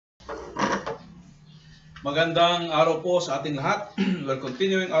Magandang araw po sa ating lahat. We're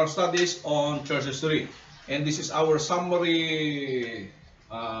continuing our studies on church history. And this is our summary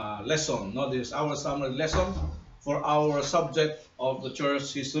lesson. No, this is our summary lesson for our subject of the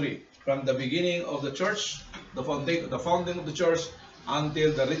church history. From the beginning of the church, the founding of the church, until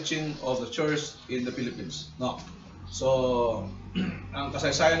the reaching of the church in the Philippines. No. So, ang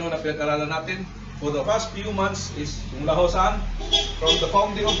kasaysayan na pinag-aralan natin for the past few months is mula ho saan? From the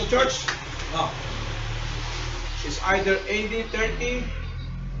founding of the church. No. Is either AD 30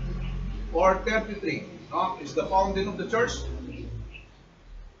 or 33. No? Is the founding of the church.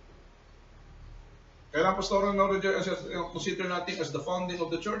 Kailan Pastor consider natin as the founding of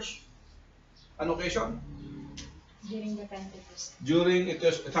the church? An occasion? During the Pentecost.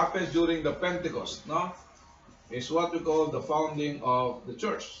 It happens during the Pentecost. No? Is what we call the founding of the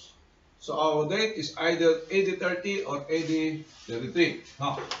church. So our date is either AD 30 or AD 33.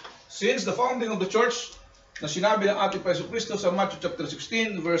 No? Since the founding of the church, na sinabi ng ating Panginoon Kristo sa Matthew chapter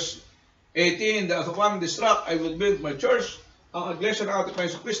 16 verse 18, that upon this rock I will build my church. Ang iglesia ng ating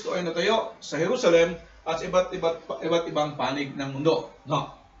Panginoon Kristo ay natayo sa Jerusalem at sa iba't ibang panig ng mundo. No?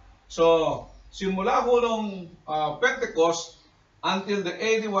 So, simula ho nung Pentecost until the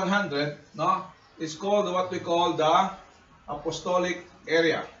AD 100, no, is called what we call the Apostolic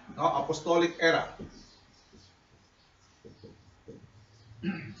area, no? Apostolic era.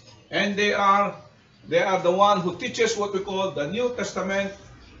 And they are the one who teaches what we call the New Testament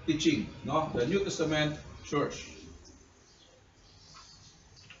teaching, no? The New Testament church.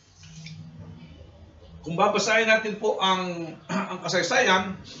 Kung babasahin natin po ang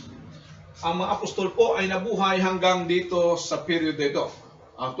kasaysayan, ang mga apostol po ay nabuhay hanggang dito sa period ito.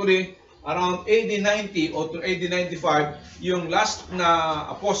 Actually, around AD 90 or to AD 95, yung last na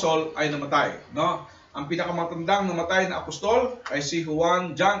apostle ay namatay, no? Ang pinakamatandang namatay na apostol ay si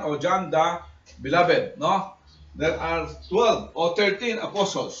John the Beloved, no? There are 12 or 13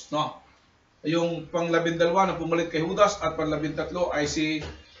 apostles, no? Yung pang-12 na pumalit kay Judas at pang-13 ay si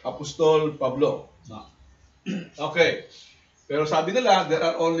Apostol Pablo, no? Okay. Pero sabi nila, there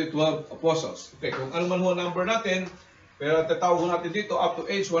are only 12 apostles. Okay, kung ano man ho number natin, pero tatawag natin dito up to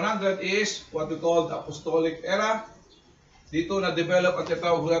age 100 is what we call the Apostolic era. Dito na-develop ang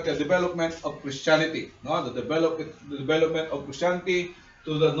tatawag natin, development of Christianity, no? The development of Christianity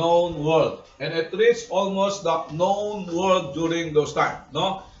to the known world. And it reached almost the known world during those time,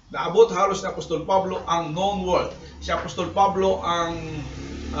 no? Naabot halos ni Apostol Pablo ang known world. Si Apostol Pablo ang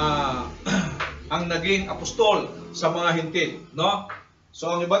naging apostol sa mga hintil, no?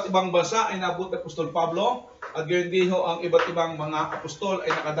 So ang iba't ibang bansa ay naabot ni Apostol Pablo, at gayon din ho ang iba't ibang mga apostol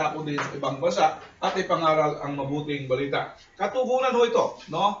ay nakadako din sa ibang bansa at ipangaral ang mabuting balita. Katugunan ho ito,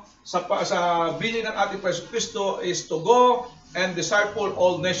 no? Sa bilin ng ating Panginoon Kristo is to go and disciple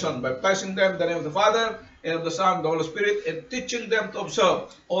all nations, baptizing them in the name of the Father, and of the Son, and the Holy Spirit, and teaching them to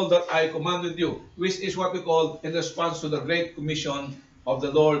observe all that I commanded you, which is what we call in response to the Great Commission of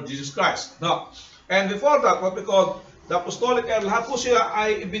the Lord Jesus Christ. No? And before that, what we call the Apostolic era, lahat po sila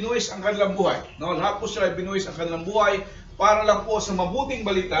ay ibinuwis ang kanilang buhay. No? Lahat po sila ay ibinuwis ang kanilang buhay para lang po sa mabuting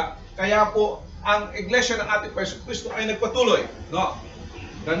balita, kaya po ang iglesia ng ating Panginoon Kristo ay nagpatuloy. No?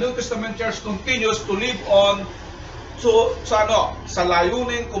 The New Testament Church continues to live on sa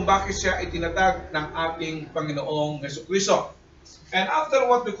layunin kung bakit siya itinatag ng ating Panginoong Jesucristo. And after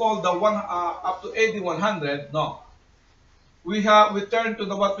what we call the up to AD 100, no, we turn to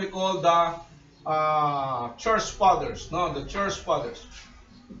what we call the church fathers, no, the church fathers.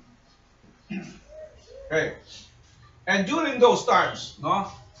 Okay, and during those times, no,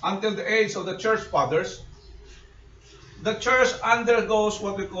 until the age of the church fathers, the church undergoes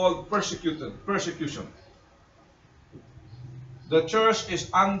what we call persecution. The church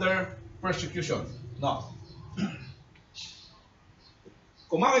is under persecution. No.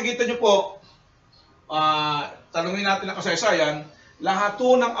 Kung makikita nyo po, tanungin natin ang kasaysayan, lahat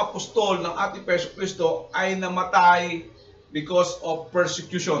ng apostol ng ating Panginoon Kristo ay namatay because of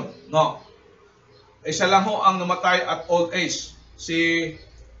persecution. No. Isa lang ho ang namatay at old age, si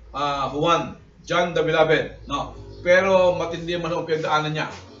John the Beloved. No. Pero matindi man ang pinagdaanan niya.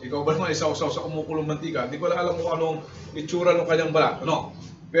 Ikaw ba naman isaw-saw sa kumukulong mantika? Hindi ko lang alam kung anong itsura ng kanyang balat. No?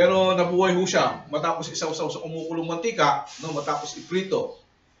 Pero nabuhay ho siya matapos isaw-saw sa kumukulong mantika, no? Matapos iprito.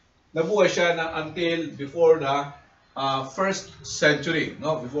 Nabuhay siya until before the first century,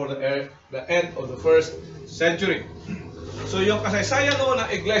 no? Before the end of the first century. So yung kasaysayan no ng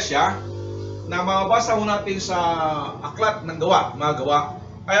iglesia na mababasa ho natin sa aklat ng mga gawa,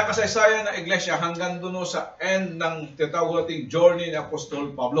 kaya kasaysayan ng iglesia hanggang doon sa end ng tinatawag nating journey ni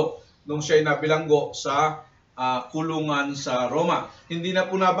Apostol Pablo nung siya'y nabilanggo sa kulungan sa Roma. Hindi na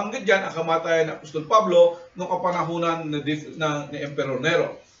po nabanggit dyan ang kamatayan ng Apostol Pablo noong kapanahunan ni Emperor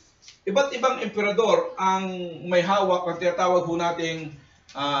Nero. Iba't ibang emperador ang may hawak ang tinatawag po nating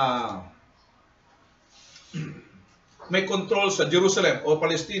may control sa Jerusalem o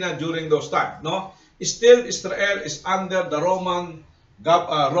Palestina during those times, no? Still Israel is under the Roman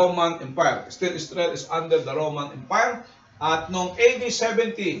Empire. Still Israel is under the Roman Empire. At noong AD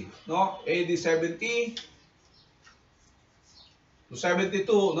 70, no? AD 70 to 72,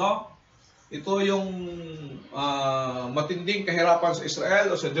 no? Ito yung matinding kahirapan sa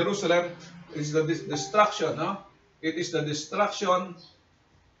Israel o sa Jerusalem. It is the destruction, no? It is the destruction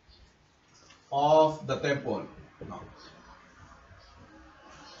of the temple. No?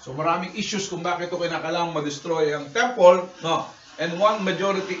 So maraming issues kung bakit ito kinakailangang ma-destroy ang temple, no? And one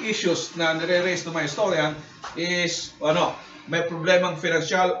majority issues na nire-raise ng mga historian is may problemang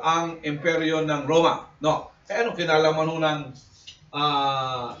financial ang imperyo ng Roma, no? Kaya anong kinalaman ho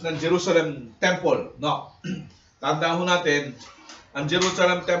ng Jerusalem Temple, no? Tandaan ho natin, ang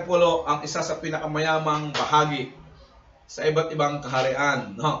Jerusalem Temple ang isa sa pinakamayamang bahagi sa iba't ibang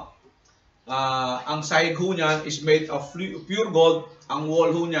kaharian, no? Ang sahig ho niyan is made of pure gold. Ang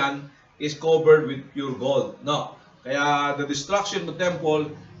wall ho niyan is covered with pure gold, no? Kaya the destruction of the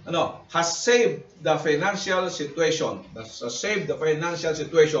temple has saved the financial situation. Has saved the financial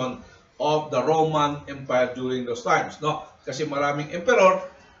situation of the Roman Empire during those times, no? Kasi maraming emperor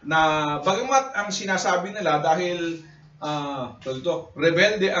na bagamat ang sinasabi nila dahil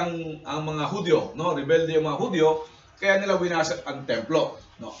rebelde ang mga Hudyo, no? Rebelde ang mga Hudyo, kaya nila winasak ang templo,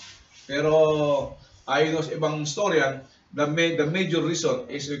 no? Pero ayon sa ibang historian, the major reason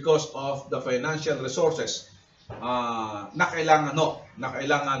is because of the financial resources na kailangan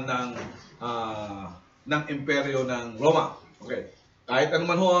ng imperyo ng Roma. Okay. Kahit ano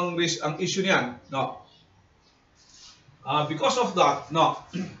man ho ang issue niyan, no. Because of that, no.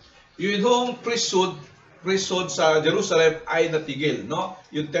 Yung hong priesthood sa Jerusalem ay natigil, no.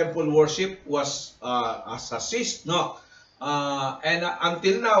 Yung temple worship was ceased, no. And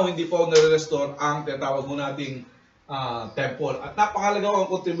until now, hindi po nare-restore ang tinatawag mo nating temple. At napakahalaga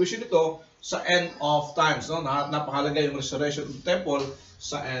ang contribution nito sa end of times, no? Napakahalaga yung restoration of the temple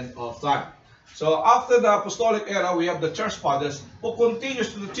sa end of time. So after the Apostolic era, we have the Church Fathers who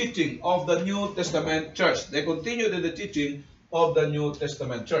continues the teaching of the New Testament Church. They continued in the teaching of the New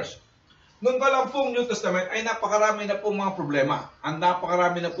Testament Church. Noong pong New Testament ay napakarami na pong mga problema. Ang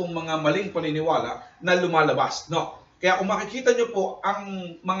napakarami na pong mga maling paniniwala na lumalabas, no? Kaya kung makikita nyo po,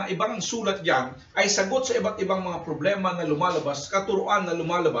 ang mga ibang sulat diyan ay sagot sa iba't ibang mga problema na lumalabas, katuruan na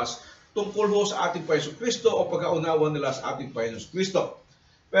lumalabas tungkol ho sa ating Panginoon Kristo o pag-aunawa nila sa ating Panginoon Kristo.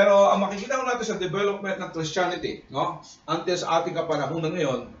 Pero ang makikita ko natin sa development ng Christianity, no, until sa ating kapanahunan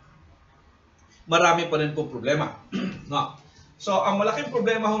ngayon, marami pa rin pong problema. No? So, ang malaking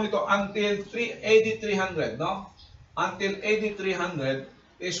problema ho nito until AD 300, no? Until AD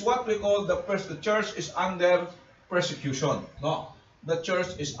 300 is what we call the church is under persecution, no? The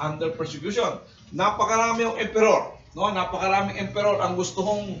church is under persecution. Napakarami yung emperor, no? Napakaraming emperor ang gusto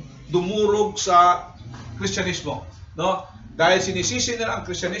hong dumurog sa Kristyanismo, no? Dahil sinisisi nila ang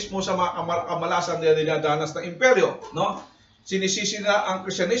Kristyanismo sa mga kamalasan nila dinadanas ng imperyo, no? Sinisisi nila ang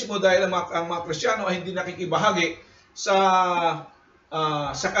Kristyanismo dahil ang mga Kristiyano ay hindi nakikibahagi sa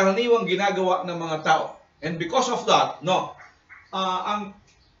karaniwang ginagawa ng mga tao. And because of that, no? Ang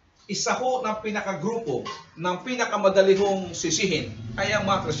isa ho ng pinakagrupo ng pinakamadalihong sisihin ay ang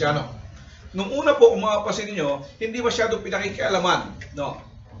mga Kristiyano. Nung una po, kung mapapansin niyo, hindi masyadong pinakikialaman, no?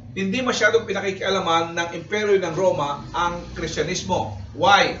 Hindi masyadong pinakikialaman ng imperyo ng Roma ang Kristyanismo.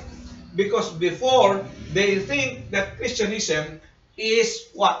 Why? Because before, they think that Christianism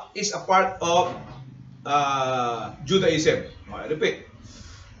is what? Is a part of Judaism. I repeat.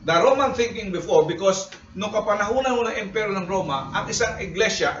 The Roman thinking before, because nung kapanahunan ng imperyo ng Roma, ang isang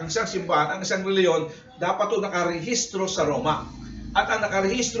iglesia, ang isang simbahan, ang isang reliyon, dapat ito nakarehistro sa Roma. At ang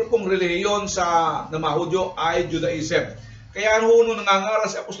nakarehistro pong reliyon ng mga Hudyo ay Judaism. Kaya nung nangangaral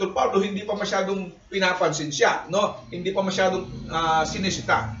si Apostol Pablo, hindi pa masyadong pinapansin siya, no? Hindi pa masyadong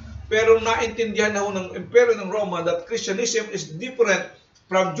sinisita. Pero naintindihan na ho ng imperyo ng Roma that Christianism is different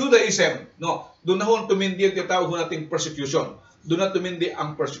from Judaism, no? Doon na ho tumindi ang tinatawag nating persecution. Doon na tumindi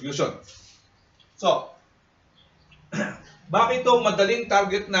ang persecution. So, bakit ito madaling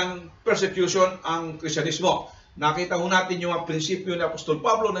target ng persecution ang Kristyanismo? Nakita ho natin yung mga prinsipyo ni Apostol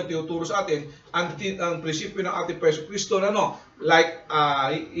Pablo na tinuturo sa atin, ang prinsipyo ng ating Panginoon Kristo na like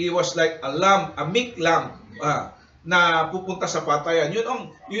he was like a lamb, a meek lamb na pupunta sa patayan.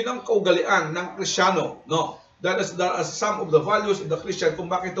 Yun ang kaugalian ng Kristiyano, no? That is some of the values of the Christian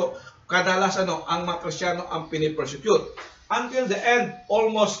kung bakit ito kadalasan ang mga Kristiyano ang pinipersecute. Until the end,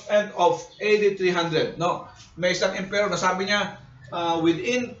 almost end of AD 300, no? May isang emperor na sabi niya,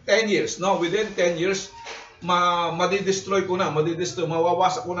 within 10 years, no? Within 10 years, madidestroy ko na,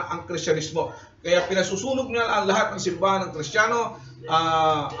 mawawasak ko na ang Kristyanismo. Kaya pinasusunog niya ang lahat ng simbahan ng Kristiyano,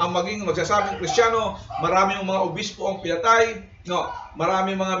 ang maging magsasabing Kristiyano, maraming mga obispo ang pinatay, no?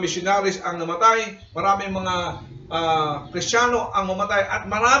 Maraming mga missionaries ang namatay, maraming mga Kristiyano ang mamatay, at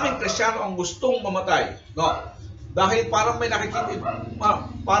maraming Kristiyano ang gustong mamatay, no? Dahil parang may nakikita,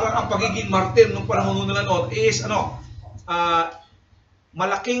 parang ang pagiging martir ng panahon nila noon is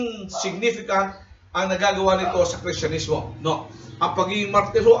malaking significant ang nagagawa nito sa Kristyanismo, no? Ang pagiging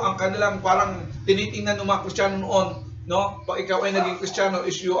martiro, ang kanilang parang tinitingnan ng mga Kristiyano noon, no? Pag ikaw ay naging Kristiyano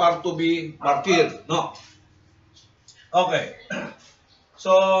is you are to be martyr, no? Okay.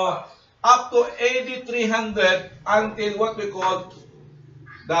 So, up to AD 300 until what we call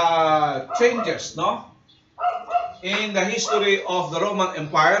the changes, no? In the history of the Roman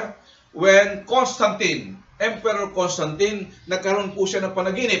Empire, when Constantine, Emperor Constantine, nagkaroon po siya ng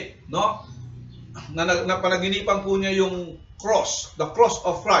panaginip, no? Napanaginipan po niya yung cross, the cross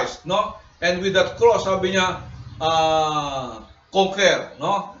of Christ, no? And with that cross, sabi niya, conquer,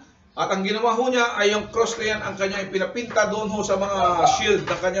 no? At ang ginawa ho niya ay yung cross na yan ang kanya pinapinta doon ho sa mga shield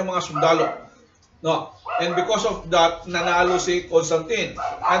ng kanyang mga sundalo, no? And because of that, nanalo si Constantine.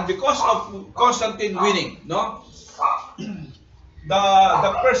 And because of Constantine winning, no?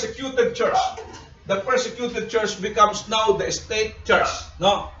 The persecuted church becomes now the state church,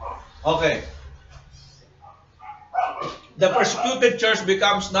 no? Okay. The persecuted church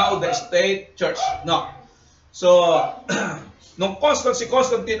becomes now the state church, no? So, nung si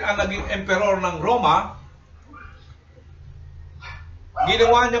Constantine ang naging emperor ng Roma,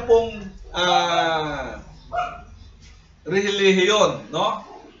 ginawa niya pong relihiyon, no?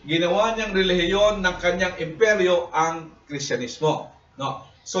 Ginawa niyang relihiyon ng kanyang imperyo ang Kristyanismo, no?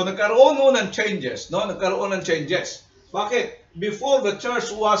 So nagkaroon ng changes, no? Nagkaroon ng changes. Bakit? Before the church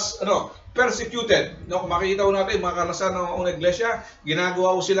was persecuted, no? Kung makikita ko natin mga karanasan ng unang iglesia,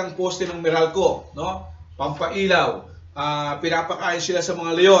 ginagawa ko silang poste ng Meralco, no? Pampailaw, pinapakain sila sa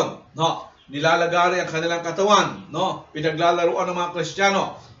mga leon, no? Nilalagari ang kanilang katawan, no? Pinaglalaruan ng mga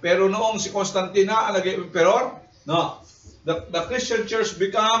Kristiyano. Pero noong si Constantine ang naging emperor, no? The Christian church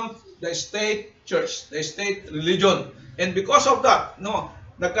become the state church, the state religion. And because of that, no,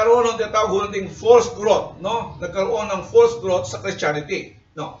 nagkaroon ng tinatawag nating false growth, no? Nagkaroon ng false growth sa Christianity,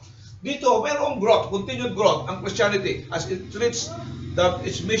 no? Dito, mayroong growth, continued growth ang Christianity as it reaches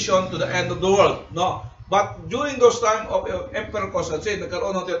its mission to the end of the world, no? But during those time of Emperor Constantine,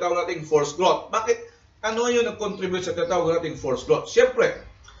 nagkaroon ng tinatawag nating false growth. Bakit? Ano yung nag-contribute sa tinatawag nating false growth? Siyempre,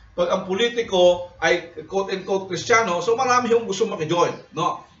 pag ang politiko ay quote-unquote Kristiyano, so marami yung gusto makijoin,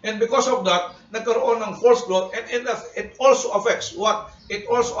 no? And because of that, nagkaroon ng false growth, and it also affects what? It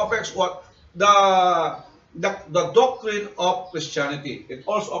also affects what? The doctrine of Christianity. It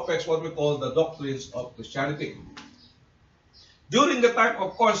also affects what we call the doctrines of Christianity. During the time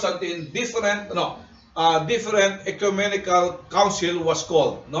of Constantine, different ecumenical council was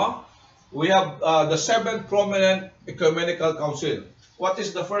called, no? We have the 7 prominent ecumenical council. What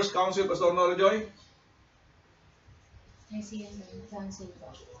is the first council, Pastor Norijoy? Nicene Council.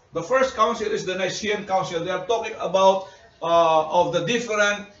 The first council is the Nicene Council. They are talking about of the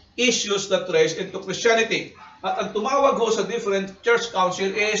different issues that raise into Christianity. At ang tumawag ho sa different church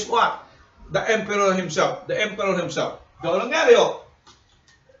council is what? The emperor himself. The emperor himself. Gawin nangyari ho.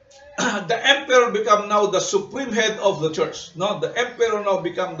 The emperor become now the supreme head of the church. No, the emperor now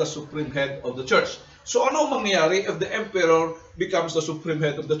become the supreme head of the church. So ano mangyayari if the emperor becomes the supreme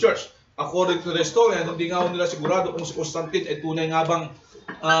head of the church? According to the historian, hindi nga nila sigurado kung si Constantine ay tunay nga bang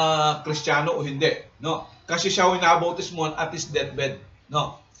Kristiyano o hindi, no? Kasi siya ay nabautismuhan at his deathbed,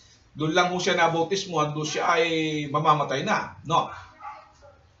 no? Doon lang mo siya nabautismuhan, doon siya ay mamamatay na, no?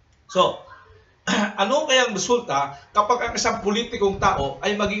 So, ano kayang resulta kapag ang isang politikong tao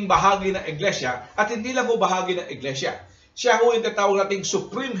ay maging bahagi ng iglesia at hindi lang mo bahagi ng iglesia? Siya ho yung tatawag nating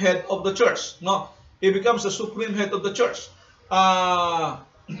supreme head of the church, no? He becomes the supreme head of the church.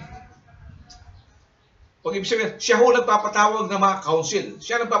 Pag ibig sabihin, siya ho nagpapatawag ng mga council.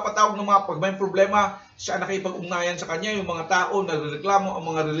 Siya nagpapatawag ng mga pag may problema, siya nakipag-ugnayan sa kanya, yung mga tao nagreklamo, ang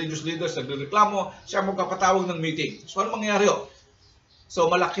mga religious leaders nagreklamo, siya magpapatawag ng meeting. So ano mangyayari ho? So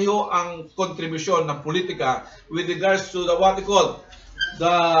malaki ho ang kontribusyon ng politika with regards to the what we call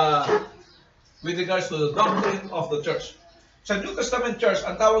with regards to the doctrine of the church. Sa New Testament church,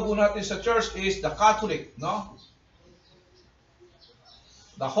 ang tawag po natin sa church is the Catholic, no?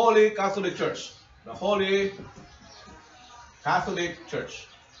 The Holy Catholic Church. The Holy Catholic Church.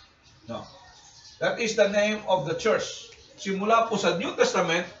 No. That is the name of the church. Simula po sa New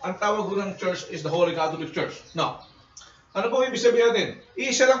Testament, ang tawag po ng church is the Holy Catholic Church. No. Ano po ibig sabihin natin?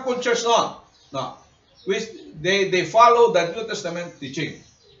 Isa lang po church noon. No. They follow the New Testament teaching.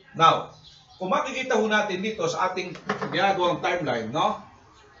 Now, kung makikita ho natin dito sa ating ginagawang timeline, no?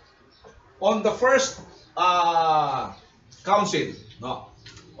 On the first council, no?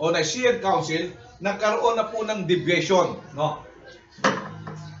 O Nicene Council, nagkaroon na po ng deviation, no?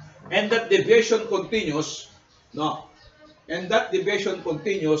 And that deviation continues, no? And that deviation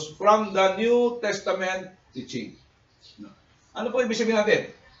continues from the New Testament teaching. No? Ano po ibig sabihin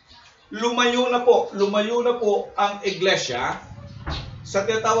natin? Lumayo na po ang iglesia sa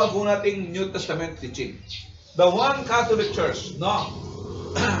tinatawag po nating New Testament teaching. The one Catholic Church, no?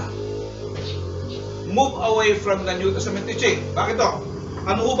 Move away from the New Testament teaching. Bakit to?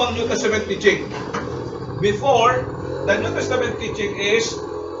 Ano ho bang New Testament teaching? Before, the New Testament teaching is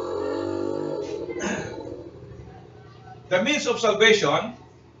the means of salvation.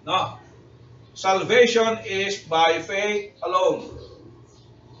 No. Salvation is by faith alone.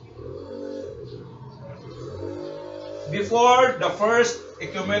 Before the first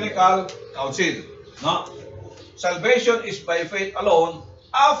ecumenical council, no. Salvation is by faith alone.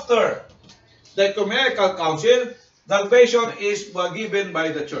 After the ecumenical council, salvation is given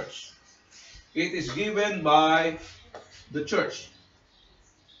by the church. It is given by the church.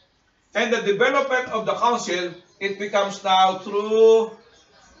 And the development of the council, it becomes now through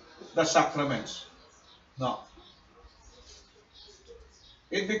the sacraments. No.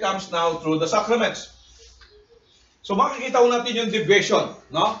 It becomes now through the sacraments. So makikita ko natin yung deviation,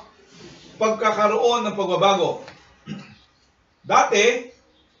 no? Pagkakaroon ng pagbabago. Dati,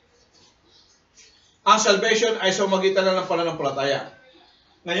 ang salvation ay sa magitan lang ng pananampalataya.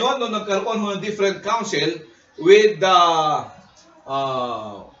 Ngayon, nung nagkaroon ng different council with the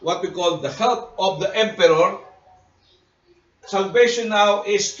what we call the help of the emperor, salvation now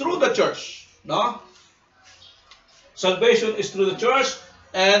is through the church, no? Salvation is through the church,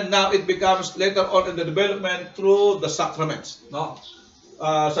 and now it becomes later on in the development through the sacraments, no?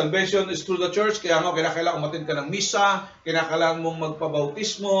 Salvation is through the church, kaya nga kinakailangan umattend ka ng misa, kinakailangan mong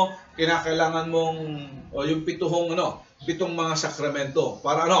magpabautismo, kinakailangan mong yung pitong mga sakramento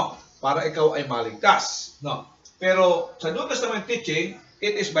para para ikaw ay maligtas, no? Pero sa New Testament teaching,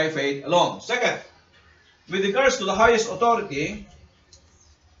 it is by faith alone. Second, with regards to the highest authority,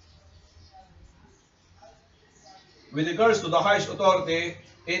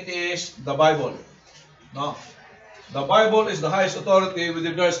 it is the Bible. No? The Bible is the highest authority with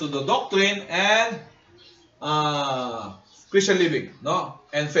regards to the doctrine and Christian living, no?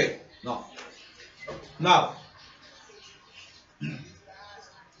 And faith, no? Now,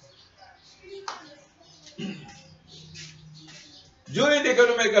 during the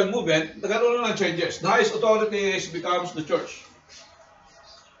ecumenical movement, nagkaroon ng changes. The highest authority becomes the church.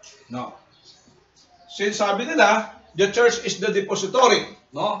 No. Since sabi nila, the church is the depository,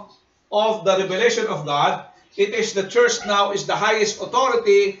 no, of the revelation of God, it is the church now is the highest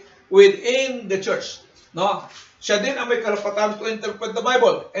authority within the church. No? Siya din ang may karapatan to interpret the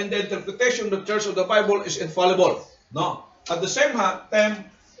Bible, and the interpretation of the church of the Bible is infallible. No? At the same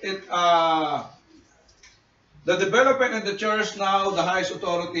time, the development in the church now, the highest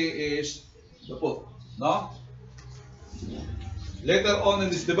authority is the Pope. No? Later on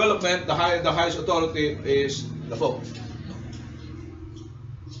in this development, the highest authority is the Pope.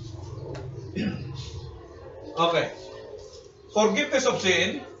 Okay. Forgiveness of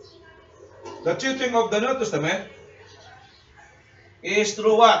sin, the teaching of the New Testament, is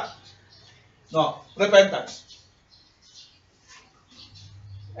through what? No, repentance.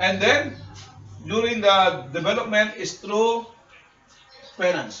 And then, during the development is through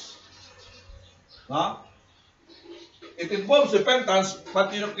penance. No? It involves repentance,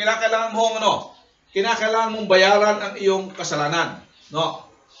 but kinakailangan mong bayaran ang iyong kasalanan. No?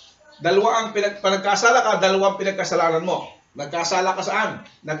 Dalawang pinagkasalanan mo. Nagkasala ka saan?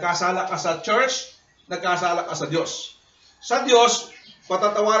 Nagkasala ka sa church, nagkasala ka sa Diyos. Sa Diyos,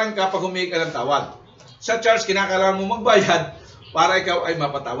 patatawarin ka pag humingi ka ng tawad. Sa church, kinakailangan mo magbayad para ikaw ay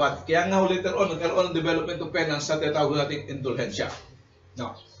mapatawad. Kaya nga later on, nagkaroon ng development of penance sa tinatawag nating indulhensya.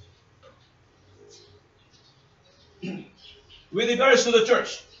 No. With regards to the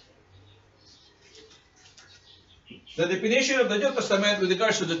church, the definition of the New Testament with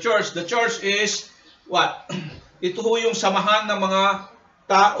regards to the church is what? Ito ho yung samahan ng mga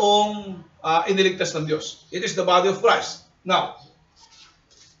taong iniligtas ng Diyos. It is the body of Christ. Now,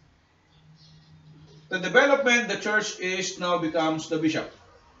 the development, the church now becomes the bishop.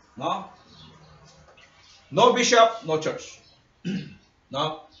 No? No bishop, no church.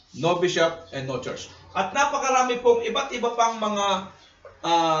 No? no bishop, and no church. At napakarami pong iba't iba pang mga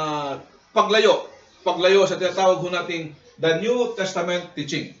paglayo sa tinatawag ho nating the New Testament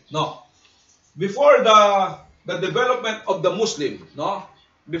teaching. No. Before the development of the Muslim, no?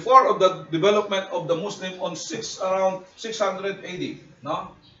 Before of the development of the Muslim on around 600 AD,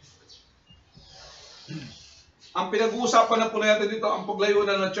 no? Ang pinag-uusapan na po natin dito, ang paglayo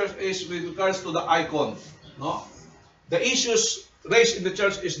na ng church is with regards to the icon, no? The issues raised in the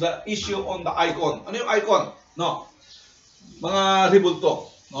church is the issue on the icon. Ano yung icon? No. Mga ribulto,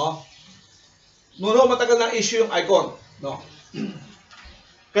 no? Noon matagal na issue yung icon, no?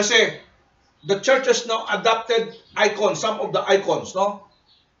 Kasi the churches now adopted icons, some of the icons, no?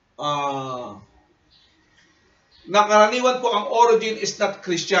 Nakaraniwan po ang origin is not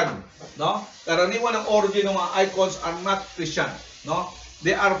Christian, no? Karaniwan ang origin ng mga icons are not Christian, no?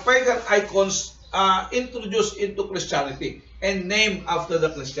 They are pagan icons introduced into Christianity and named after the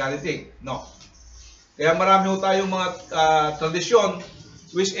Christianity, no? Kaya marami ho tayong mga tradisyon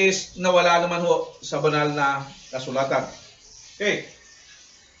which is nawala naman ho sa banal na kasulatan. Okay.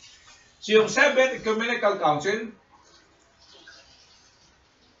 So yung 7th Ecumenical Council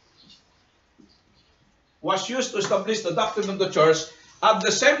was used to establish the doctrine of the church. At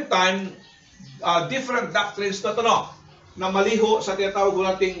the same time, different doctrines na maliho sa tinatawag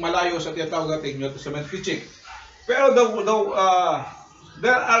nating malayo sa tinatawag nating New Testament teaching. Pero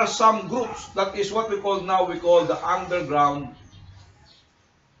there are some groups that is what we call the underground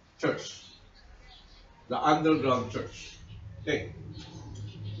church. The underground church. Okay.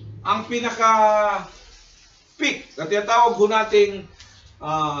 Ang pinaka-peak na tinatawag nating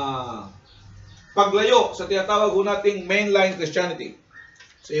paglayo sa tinatawag nating mainline Christianity.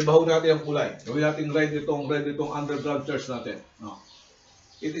 Sa iba natin ang kulay. Gawin natin red itong underground church natin. No.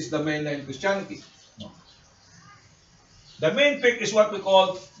 It is the mainline Christianity. No. The main peak is what we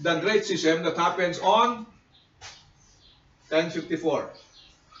call the Great Schism that happens on 1054.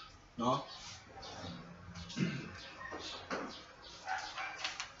 No.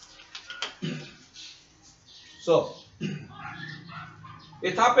 So,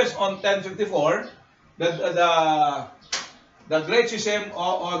 it happens on 1054 that the Great Schism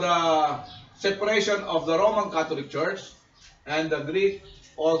or the separation of the Roman Catholic Church and the Greek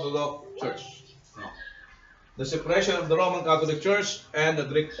Orthodox Church. No. The separation of the Roman Catholic Church and the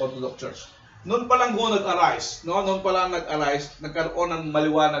Greek Orthodox Church. Noon pa lang nag-arise, no? Noon pa lang nag-arise, nagkaroon ng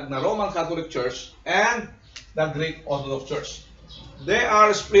maliwanag na Roman Catholic Church and the Greek Orthodox Church. They are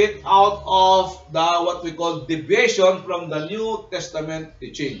split out of the what we call deviation from the New Testament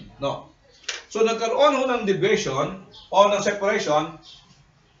teaching. No. So nagkaroon ho ng deviation o ng separation,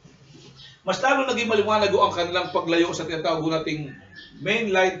 mas lalo naging maliwanag ang kanilang paglayo sa tinatawag nating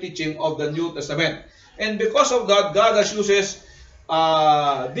mainline teaching of the New Testament. And because of that, God has uses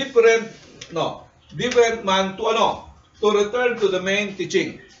different man to return to the main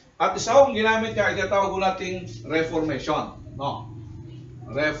teaching. At isa hong ginamit niya ay tinatawag nating Reformation. No.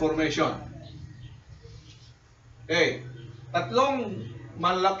 Reformation. Okay. Tatlong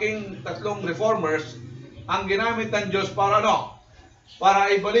reformers ang ginamit ng Diyos para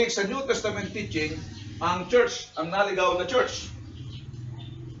para ibalik sa New Testament teaching ang church, ang naligaw na church.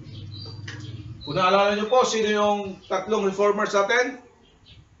 Kung naalala niyo po, sino yung tatlong reformers natin?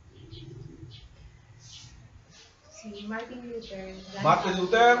 Si Martin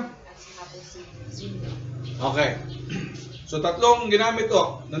Luther, at saka po si Zwingli. Okay. So tatlong ginamit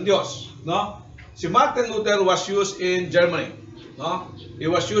ng Diyos, no? Si Martin Luther was used in Germany, no? He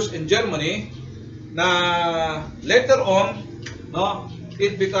was used in Germany na later on, no,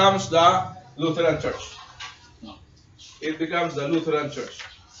 it becomes the Lutheran Church. No? It becomes the Lutheran Church.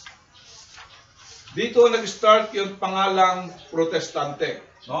 Dito nag-start yung pangalang Protestante,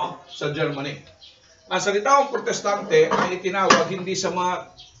 no, sa Germany. Ang salitang Protestante ay itinawag hindi sa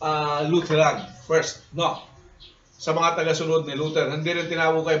mga Lutheran first, no. Sa mga tagasunod ni Luther, hindi rin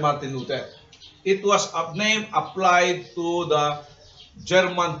tinawag kay Martin Luther. It was a name applied to the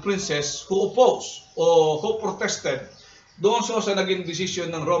German princes who opposed o who protested doon sa naging decision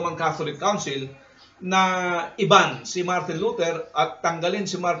ng Roman Catholic Council na iban si Martin Luther at tanggalin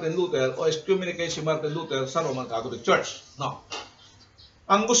si Martin Luther o excommunicate si Martin Luther sa Roman Catholic Church. No.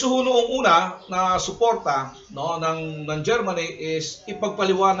 Ang gusto ho noong una na suporta, no, ng Germany is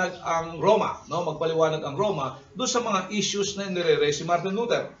ipagpaliwanag ang Roma, no, magpaliwanag ang Roma doon sa mga issues na nire-raise si Martin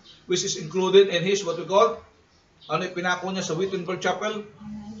Luther, which is included in his what we call, pinako niya sa Wittenberg Chapel?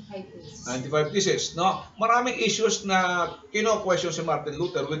 95 thesis, no? Maraming issues na kino-question si Martin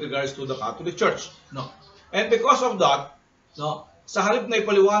Luther with regards to the Catholic Church, no? And because of that, no, sa halip na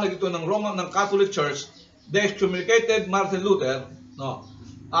ipaliwanag ito ng Catholic Church, they excommunicated Martin Luther, no?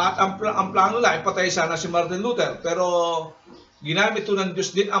 At ang plano lang, ipatay sana si Martin Luther. Pero ginamit ito ng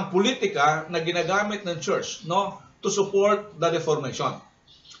Diyos din ang politika na ginagamit ng church, no, to support the Reformation.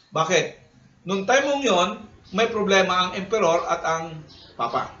 Bakit? Noong time mong yon, may problema ang emperor at ang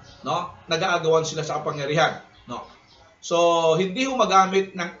papa, no? Nag-aagawan sila sa kapangyarihan, no? So, hindi ho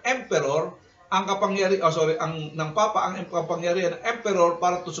magamit ng emperor ang kapangyarihan, ng papa ang kapangyarihan ng emperor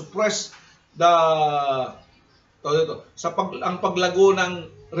para to suppress ang paglago ng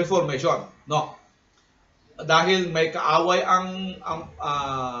Reformation, no? Dahil may kaaway ang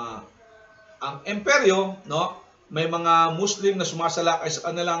imperyo, no? May mga Muslim na sumasalakay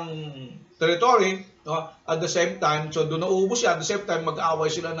sa kanilang territory, no? At the same time, so doon nauubos siya, at the same time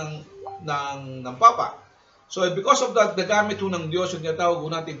mag-aaway sila ng papa. So because of that, nagamit ho ng Diyos yung tinatawag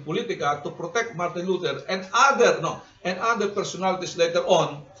nating politika to protect Martin Luther and other personalities later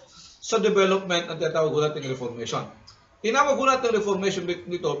on sa development ng tinatawag nating Reformation. Tinawag ho natin Reformation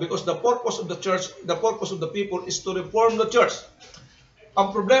dito because the purpose of the church, the purpose of the people is to reform the church.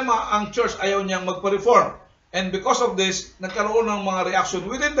 Ang problema, ang church ayaw niyang magpa-reform. And because of this, nagkaroon ng mga reaction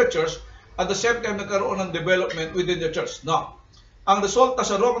within the church, at the same time nagkaroon ng development within the church. No. Ang resulta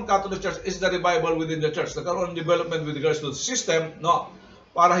sa Roman Catholic Church is the revival within the church. Nagkaroon ng development with regards to the system, no,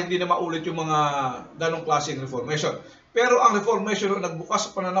 para hindi na maulit yung mga ganong klaseng reformation. Pero ang reformation nagbukas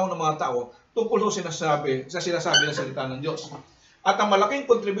sa pananaw ng mga tao tungkol sa sinasabi ng salita ng Diyos. At ang malaking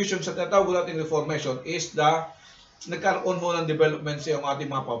contribution sa tinatawag nating reformation is nagkaroon mo ng development sa ating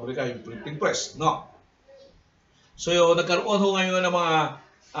mga pabrika, yung printing press, no. So nagkaroon ho ngayon ng mga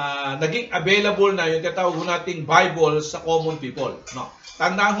naging available na yung tinatawag nating Bible sa common people, no.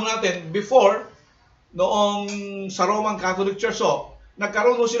 Tandaan ho natin, before, noong sa Roman Catholic Church,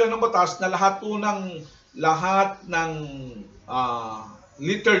 nagkaroon ho sila ng batas na lahat ng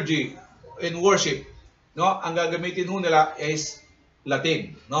liturgy in worship, no, ang gagamitin ho nila is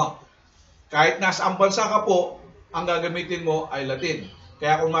Latin, no. Kahit nasa ang bansa ka po, ang gagamitin mo ay Latin.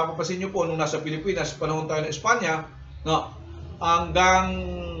 Kaya kung mapapansin niyo po, nung nasa Pilipinas, panahon tayo ng Espanya, no,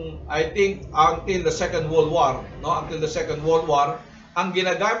 I think until the Second World War, no, ang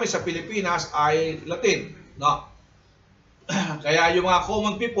ginagamit sa Pilipinas ay Latin, no. Kaya yung mga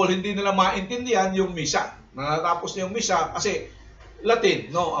common people hindi nila maintindihan yung misa. Natapos na yung misa kasi Latin,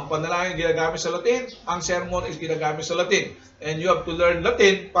 no. Ang panalangin ginagamit sa Latin, ang sermon is ginagamit sa Latin. And you have to learn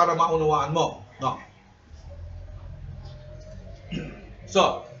Latin para maunawaan mo, no.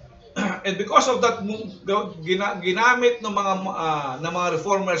 So, and because of that, ginamit ng mga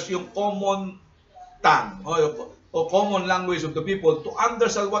reformers yung common tongue o common language of the people to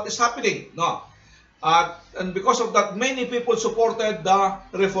understand what is happening, no. And because of that, many people supported the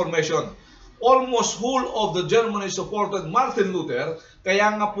Reformation. Almost whole of the Germany supported Martin Luther, kaya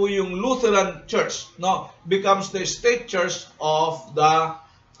nga po yung Lutheran Church, no, becomes the state church of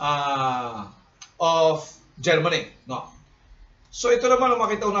Germany, no. So ito naman ang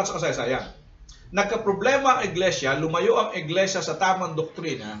makita natin sa kasaysayan. Nagka-problema ang iglesia, lumayo ang iglesia sa tamang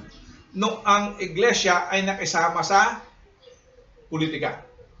doktrina nung ang iglesia ay nakisama sa politika,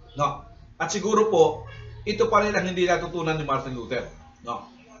 no. At siguro po ito pa rin ang hindi natutunan ni Martin Luther, no.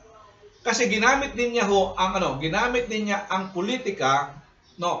 Kasi ginamit din niya ang politika,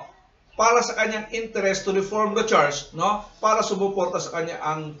 no, para sa kanyang interest to reform the church, no, para sumuporta sa kanya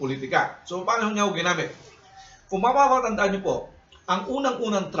ang politika. So paano niya ginamit? Kung mapapatandaan niyo po, ang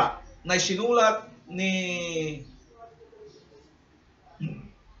unang-unang tract na sinulat ni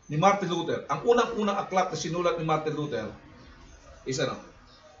Martin Luther, ang unang-unang aklat na sinulat ni Martin Luther is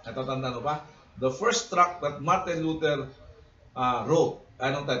natatandaan mo ba? The first tract that Martin Luther wrote,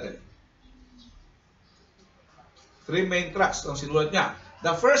 anong title? 3 main tracts ang sinulat niya.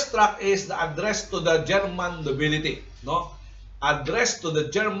 The first tract is the address to the German nobility, no? Address to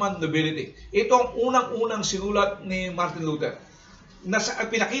the German nobility. Ito ang unang-unang sinulat ni Martin Luther.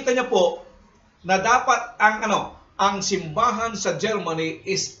 Pinakita niya po na dapat ang simbahan sa Germany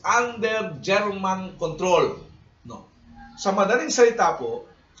is under German control, no. Sa madaling salita po,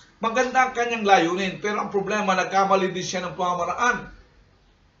 maganda ang kanyang layunin, pero ang problema, nagkamali din siya ng pamamaraan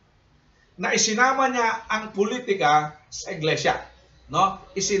na isinama niya ang politika sa iglesia, no?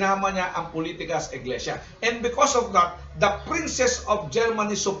 Isinama niya ang politika sa iglesia. And because of that, the princes of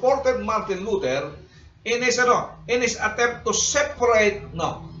Germany supported Martin Luther in his attempt to separate,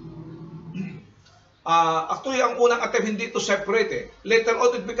 no. Actually, ang unang attempt hindi to separate. Later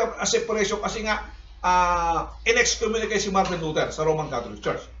on, it became a separation kasi nga in-excommunicate si Martin Luther sa Roman Catholic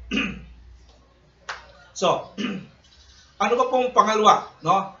Church. So, ano ba pong pangalawa,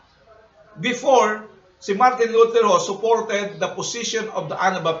 no? Before, si Martin Luther supported the position of the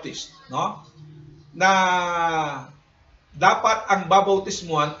Anabaptist, no? Na dapat ang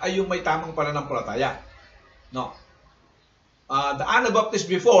babautismuhan ay yung may tamang pananampalataya. No. The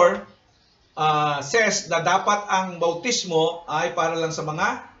Anabaptist before says na dapat ang bautismo ay para lang sa mga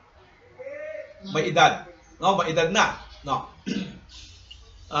may edad. No, may edad na. No.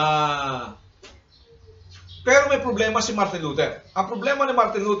 Pero may problema si Martin Luther. Ang problema ni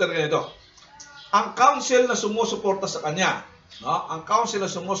Martin Luther ganito. Ang council na sumusuporta sa kanya, no? Ang council na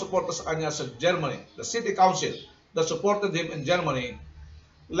sumusuporta sa kanya sa Germany, the city council that supported him in Germany,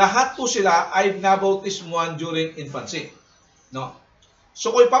 lahat po sila ay nabautismuhan during infancy. No?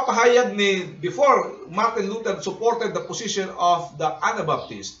 So kung ipapahayag before Martin Luther supported the position of the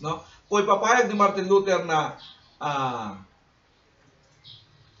Anabaptist, no? Kung ipapahayag ni Martin Luther na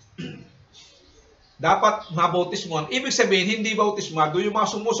dapat mabautismuhan, ibig sabihin hindi bautismado yung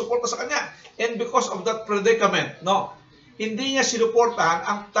mga sumusuporta sa kanya. And because of that predicament, no, hindi niya sinuportahan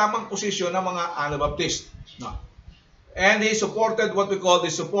ang tamang posisyon ng mga Anabaptist. No. And he supported what we call,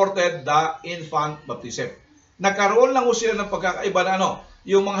 supported the infant baptism. Nagkaroon lang sila ng pagkakaiba na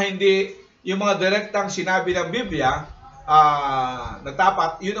yung mga direktang sinabi ng Biblia na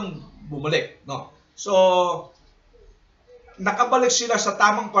dapat, yun ang bumalik. No. So, nakabalik sila sa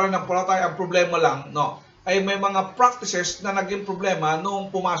tamang pananampalataya. Ang problema lang, ay may mga practices na naging problema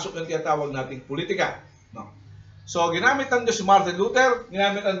noong pumasok yung tinatawag nating politika. No. So, ginamit ng Diyos si Martin Luther,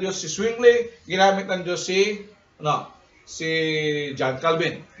 ginamit ng Diyos si Zwingli, ginamit ng Diyos si John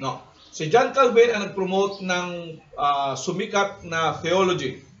Calvin. No. Si John Calvin ang nag-promote ng sumikat na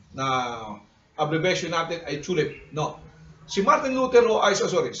theology na abbreviation natin ay tulip. No. Si Martin Luther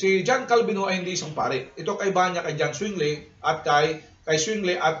si John Calvin ay hindi isang pare. Ito kaibahan niya kay John Zwingli at kay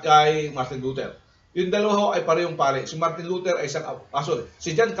Zwingli at kay Martin Luther. Yung dalawa ay parehong pare. Si Martin Luther ay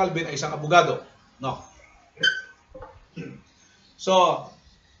si John Calvin ay isang abogado. No. So,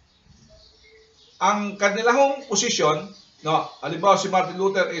 ang kanilang posisyon, halimbawa si Martin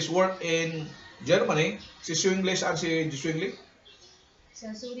Luther is work in Germany, si Zwingli, saan si Zwingli?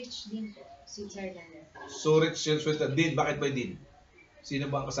 Sa Zurich din po, Switzerland. Zurich, Switzerland. Din, bakit ba din?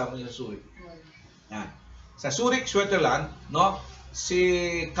 Sino ba ang kasama niya sa Zurich? Yan. Sa Zurich, Switzerland, si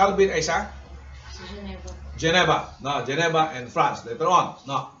Calvin ay sa Geneva. Geneva and France later on.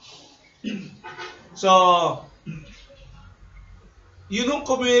 So, yun yung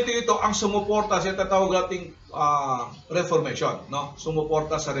community ito ang sumuporta sa tatawag nating Reformation,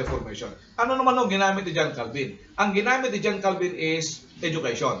 sumuporta sa Reformation. Ano naman ang ginamit ni John Calvin? Ang ginamit ni John Calvin is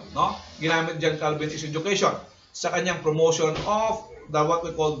education, Ginamit ni John Calvin is education sa kanyang promotion of what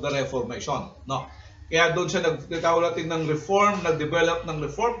we call the Reformation, Kaya doon siya nagtawag natin ng reform, nag-develop ng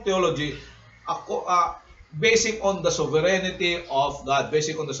reform theology basic on the sovereignty of God.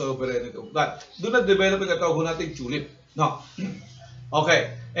 Basic on the sovereignty of God. Doon nag-develop yung katawag natin tulip. Okay.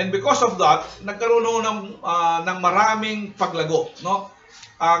 And because of that, nagkaroon ng maraming paglago.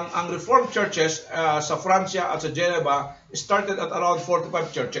 Ang Reformed churches sa Francia at sa Geneva started at around 45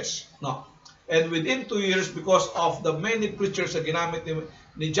 churches. And within 2 years, because of the many preachers na ginamit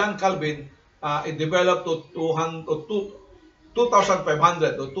ni John Calvin, it developed to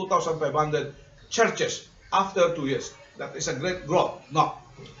 2,500 or 2,500 churches after 2 years. That is a great growth.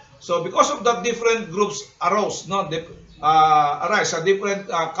 So because of that, different groups arose, arise sa different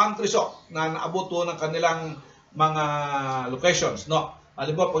countries na naabot ng kanilang mga locations.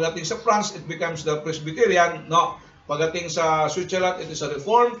 Halimbawa, pagdating sa France, it becomes the Presbyterian. Pagdating sa Switzerland, it is a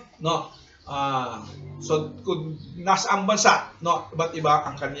Reformed. So kung nasaan bansa, iba't iba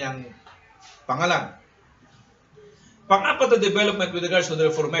ang kaniyang pangalan. Pang-apat na development with regards to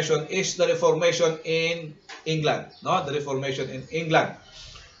the Reformation is the Reformation in England. The Reformation in England.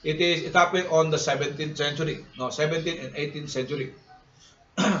 It happened on the 17th century. 17th and 18th century.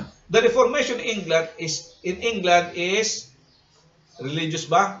 The Reformation in England is religious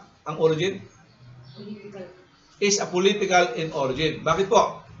ba ang origin? Political. Is a political in origin. Bakit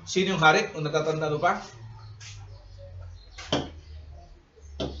po? Sino yung hari? Kung natatanda mo pa?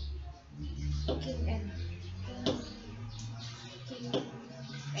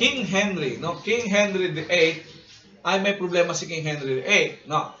 King Henry, King Henry VIII ay may problema si King Henry VIII,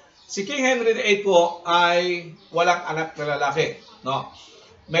 Si King Henry VIII po ay walang anak na lalaki,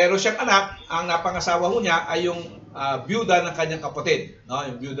 Meron siyang anak, ang napangasawa ho niya ay yung byuda ng kanyang kapatid,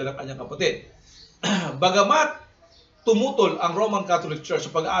 Yung byuda ng kanyang kapatid. Bagamat tumutol ang Roman Catholic Church sa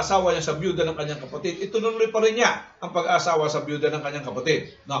pag-aasawa niya sa byuda ng kanyang kapatid, itunuloy pa rin niya ang pag-aasawa sa byuda ng kanyang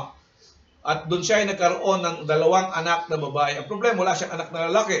kapatid, At doon siya ay nagkaroon ng 2 anak na babae. Ang problema, wala siyang anak na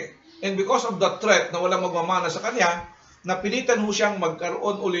lalaki. And because of the threat na walang magmamana sa kanya, napilitan ho siyang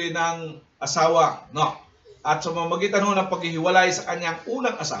magkaroon uli ng asawa. At sa mamagitan ho ng paghihiwalay sa kanyang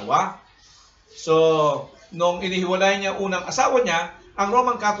unang asawa, so nung inihiwalay niya unang asawa niya, ang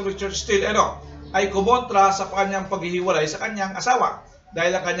Roman Catholic Church still ay kumontra sa kanyang paghihiwalay sa kanyang asawa.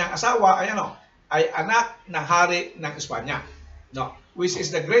 Dahil ang kanyang asawa ay anak ng hari ng Espanya, which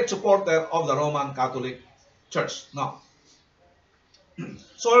is the great supporter of the Roman Catholic Church.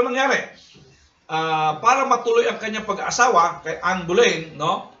 So ano nangyari? Para matuloy ang kanyang pag-aasawa kay Anne Boleyn,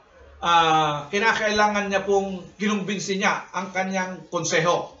 kinakailangan niya pong kinumbinsi niya ang kanyang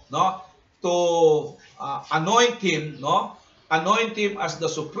konseho, to anoint him as the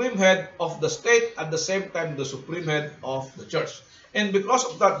supreme head of the state, at the same time the supreme head of the church. And because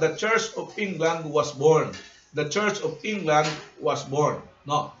of that, the Church of England was born. The Church of England was born.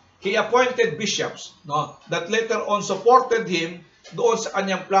 He appointed bishops that later on supported him doon sa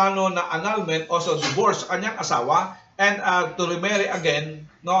kanyang plano na annulment, also divorce sa kanyang asawa, and to remarry again,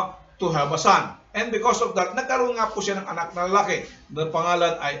 to have a son. And because of that, nagkaroon nga po siya ng anak na lalaki. The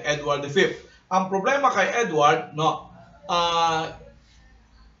pangalan ay Edward V. Ang problema kay Edward,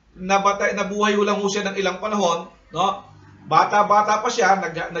 nabuhay lang po siya ng ilang panahon, bata-bata pa siya,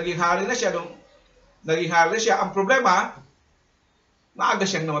 naging hari na siya. Ang problema, maaga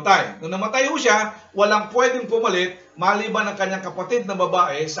siyang namatay. Nung namatay po siya, walang pwedeng pumalit maliban ang kanyang kapatid na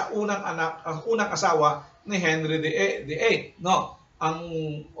babae sa unang asawa ni Henry VIII. Ang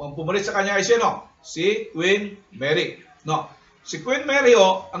pumalit sa kanya ay sino? Si Queen Mary. Si Queen Mary,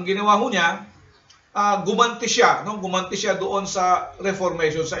 ang ginawa niya, gumanti siya doon sa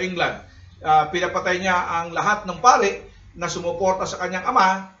Reformation sa England. Pinapatay niya ang lahat ng pari na sumuporta sa kanyang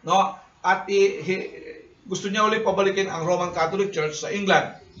ama, at gusto niya ulit pabalikin ang Roman Catholic Church sa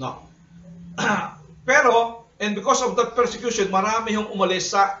England. Pero, and because of that persecution, marami yung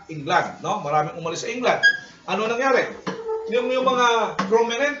umalis sa England. Maraming umalis sa England. Ano nangyari? Yung mga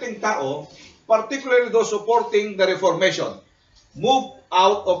prominenteng tao, particularly those supporting the Reformation, moved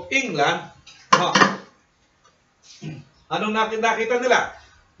out of England. Anong nakita nila?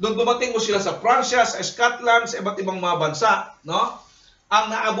 Doon dumating sila sa Pransya, sa Scotland, sa iba't ibang mga bansa, Ang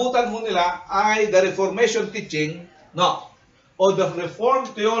naabutan nila ay the Reformation teaching, o the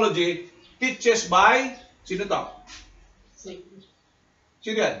Reformed theology teaches by, sino to? Sino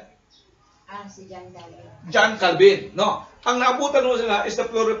yan? Si John Calvin. John Calvin, Ang naabutan nila is the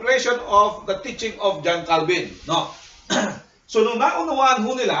proliferation of the teaching of John Calvin, So, nung naunawaan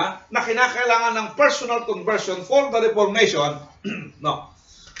nila na kinakailangan ng personal conversion for the Reformation,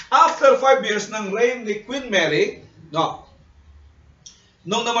 after 5 years ng reign ni Queen Mary,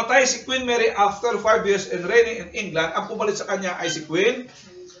 nung namatay si Queen Mary after 5 years in reigning in England, ang pumalit sa kanya ay si Queen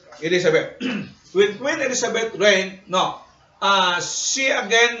Elizabeth. When Queen Elizabeth reigned, she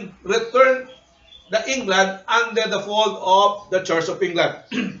again returned the England under the fold of the Church of England.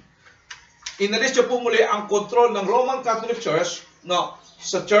 Inalis niya po muli ang kontrol ng Roman Catholic Church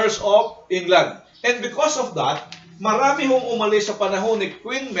sa Church of England. And because of that, marami hong umalis sa panahon ni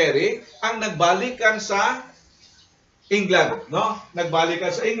Queen Mary ang nagbalikan sa England. Nagbalikan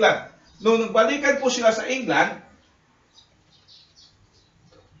sa England. Nung nagbalikan po sila sa England,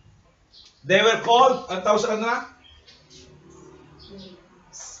 they were called, ang tawag sa kanila?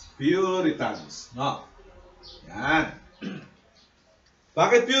 Puritans. Yan.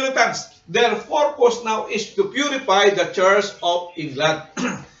 Bakit Puritans? Their purpose now is to purify the Church of England.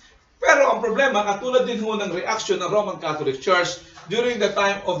 Pero ang problema, katulad din ng reaction ng Roman Catholic Church during the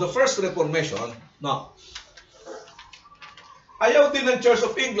time of the First Reformation, ayaw din ng Church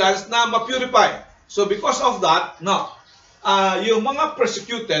of England na ma-purify. So because of that, yung mga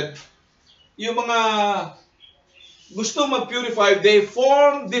persecuted, yung mga gusto mag-purify, they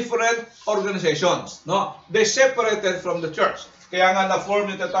form different organizations. They separated from the church. Kaya nga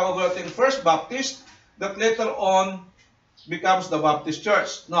na-form yung tatawag natin First Baptist that later on becomes the Baptist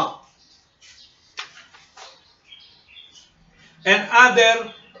Church. And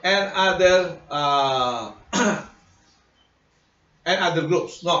other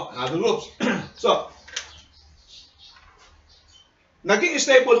groups. Other groups. So, naging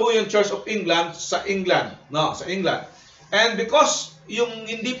stable yung Church of England sa England. Sa England. And because yung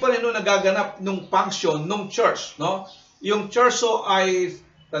hindi pa rin nagaganap nung function nung church, yung church ay,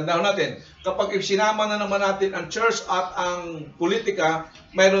 tandaan natin, kapag sinama na naman natin ang church at ang politika,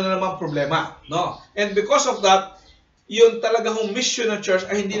 mayroon na naman problema. And because of that, yung talagang mission ng church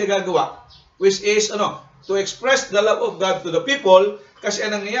ay hindi nagagawa. Which is, to express the love of God to the people, kasi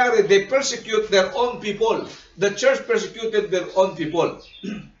ang nangyayari, they persecute their own people. The church persecuted their own people.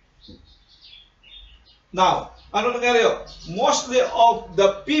 Now, ano nangyari? Mostly of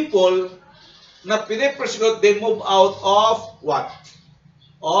the people na pinipersecute, they move out of what?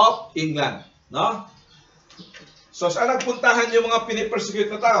 Of England. So, saan nagpuntahan yung mga pinipersecute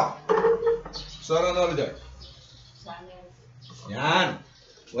na tao? Saan ang na-reject? Sa Amerika. Yan.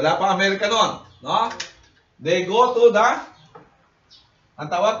 Wala pa Amerika noon. No? They go to the, ang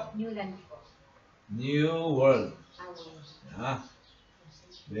tawag? New Land po. New World. Away. Yeah.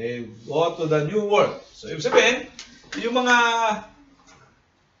 They go to the New World. So, ibig sabihin, yung mga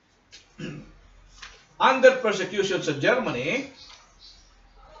under persecution sa Germany,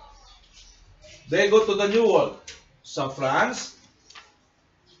 they go to the New World. Sa France,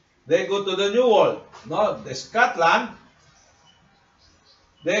 they go to the New World. No? The Scotland,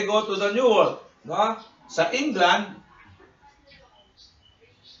 they go to the New World. No? Sa England,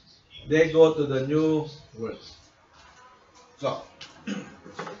 they go to the New World. So,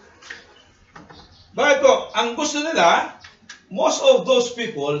 bakit po? Ang gusto nila, most of those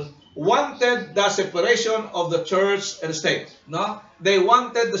people wanted the separation of the church and state. No? They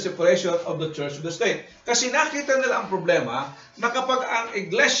wanted the separation of the church and the state. Kasi nakita nila ang problema na kapag ang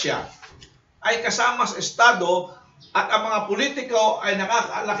iglesia ay kasama sa estado at ang mga politiko ay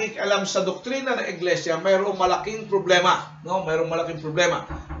nakakalam sa doktrina ng iglesia, mayroong malaking problema. No? Mayroong malaking problema.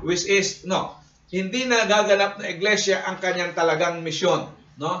 Which is, no, hindi na nagaganap na iglesia ang kanyang talagang misyon.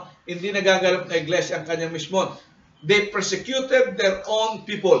 No? Hindi nagaganap na iglesia ang kanyang misyon. They persecuted their own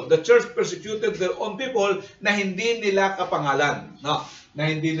people. The church persecuted their own people na hindi nila kapangalan. No? Na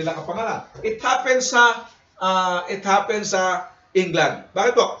hindi nila kapangalan. It happens sa England.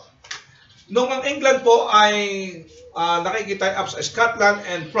 Bakit po? Nung ang England po ay nakikita up sa Scotland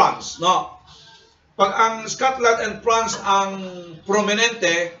and France, no? Pag ang Scotland and France ang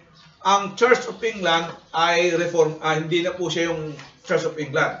prominente, ang Church of England ay reform, hindi na po siya yung Church of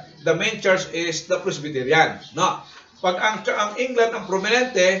England. The main church is the Presbyterian, no? Pag ang England ang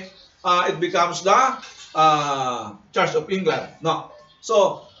prominente, it becomes the Church of England, no?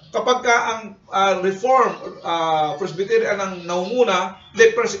 So, kapag ka ang Reform Presbyterian ang naumuna,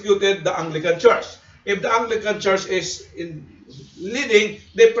 they persecuted the Anglican Church. If the Anglican Church is leading,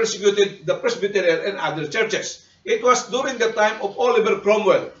 they persecuted the Presbyterian and other churches. It was during the time of Oliver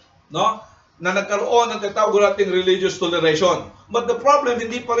Cromwell, no, na nagkaroon ng tinatawag nating religious toleration. But the problem,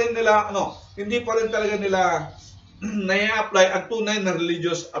 hindi pa rin talaga nila na-apply ang tunay na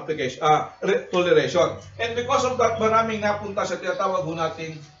religious application, toleration. And because of that, maraming napunta sa tinatawag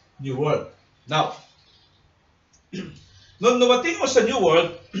nating New World. Now, nung dumating mo sa New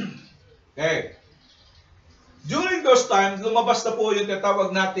World, okay, during those times, lumabas na po yung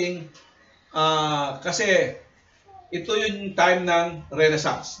tinatawag nating, kasi ito yung time ng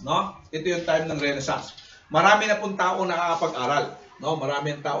Renaissance, no? Ito yung time ng Renaissance. Marami na pong tao nakakapag-aral, no?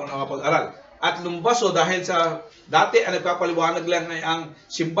 Marami ang tao nakakapag-aral. At lumbaso dahil sa dati ang nagpapaliwanag lang ay ang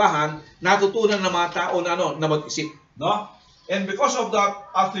simbahan, natutunan ng mga tao na na mag-isip, no? And because of that,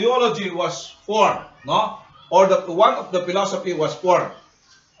 a theology was formed, no? Or that one of the philosophy was formed.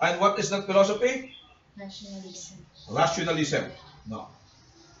 And what is that philosophy? Nationalism. Rationalism. No.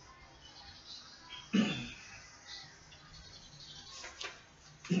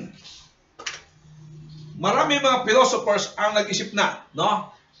 Marami mga philosophers ang nag-isip na, no?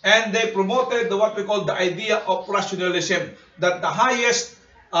 And they promoted what we call the idea of rationalism, that the highest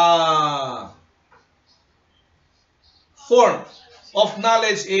form of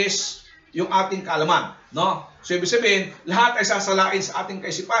knowledge is yung ating kaalaman, no? So, ibig sabihin, lahat ay sasalain sa ating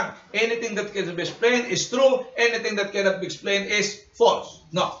kaisipan. Anything that can be explained is true, anything that cannot be explained is false,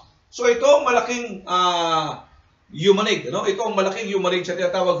 no? So, ito ang malaking humanig, no? Ito ang malaking humanig sa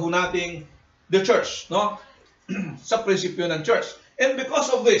tinatawag nating the church, no? Sa prinsipyo ng church. And because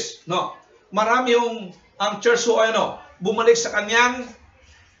of this, no, marami yung ang church bumalik sa kanyang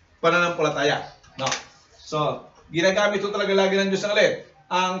pananampalataya, no? So, ginagamit ito talaga lagi ng Diyos ng alin,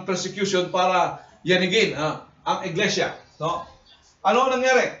 ang persecution para yanigin ang iglesia, no? Ano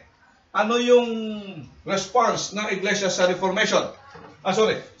nangyari? Ano yung response ng iglesia sa Reformation?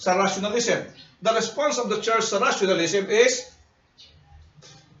 Sa rationalism. The response of the church sa rationalism is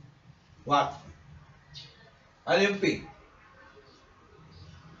what? Ano yung P?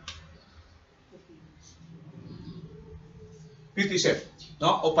 Pietism,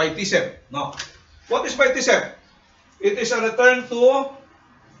 no? O pietism, no? What is pietism? It is a return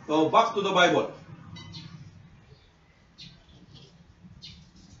back to the Bible.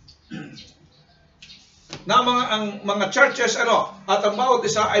 Na ang mga churches at ang bawat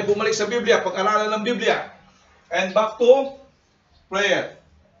isa ay bumalik sa Biblia, pag-aralan ng Biblia, and back to prayer.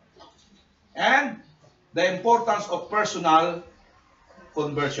 And the importance of personal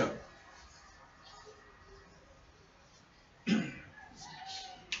conversion.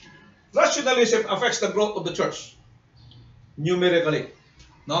 Rationalism affects the growth of the church numerically,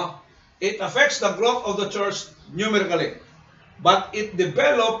 no? It affects the growth of the church numerically, but it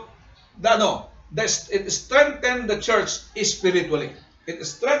developed it strengthens the church spiritually. It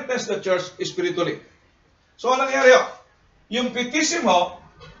strengthens the church spiritually. So, anong nangyari ho? Yung Pietism ho,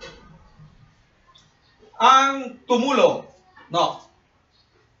 ang tumulong, no?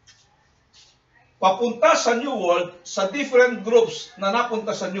 Papunta sa New World, sa different groups na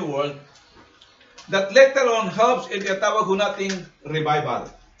napunta sa New World, that later on helps in tinatawag ho nating revival.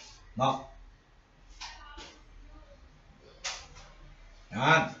 No?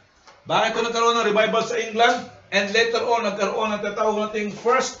 Yan. Bakit ko nagkaroon ng revival sa England? And later on, nagkaroon ng tinatawag nating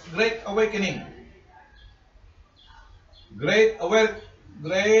First Great Awakening. Great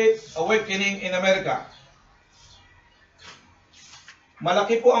Awakening in America.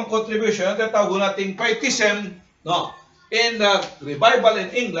 Malaki po ang contribution ng tinatawag nating Pietism, no, in the revival in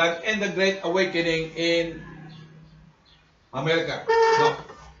England and the Great Awakening in America. No.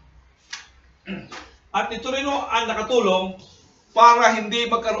 At ito rin ang nakatulong para hindi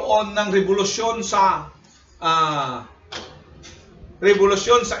magkaroon ng revolusyon sa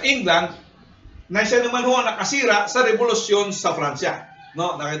England na siya naman ho nakasira sa revolusyon sa Pransya.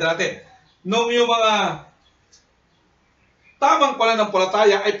 No, nakita natin. Nung yung mga tamang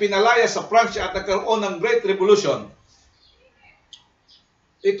pananampalataya ay pinalaya sa Pransya at nagkaroon ng Great Revolution,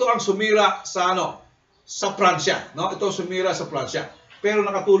 ito ang sumira sa sa Pransya, no? Ito sumira sa Pransya. Pero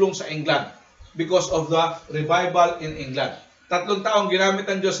nakatulong sa England because of the revival in England. 3 taong ginamit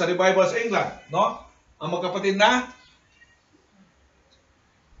ng Diyos sa revival sa England, no? Ang magkapatid na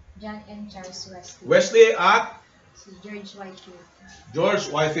John and Charles Wesley. Wesley at Si George Whitefield. George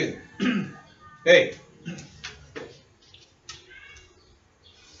Whitefield. Okay.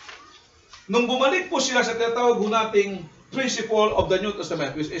 Nung bumalik po sila sa tinatawag nating principle of the New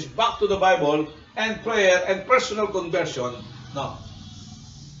Testament, which is back to the Bible and prayer and personal conversion, no?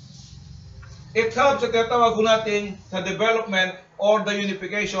 It helps sa tinatawag nating the development or the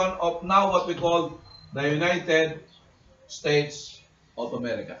unification of now what we call the United States of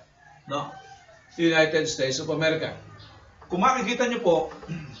America. No? United States of America. Kung makikita nyo po,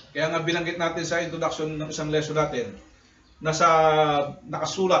 kaya nga binanggit natin sa introduction ng isang lesson natin, na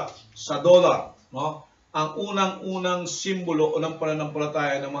nakasulat sa dollar, no? Ang unang-unang simbolo o ng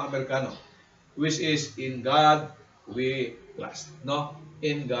pananampalataya ng mga Amerikano, which is in God we trust, no?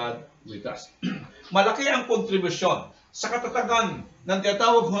 In God we trust. Malaki ang kontribusyon sa katatagan ng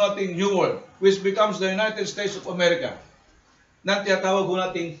tinatawag nating New World, which becomes the United States of America, ng tinatawag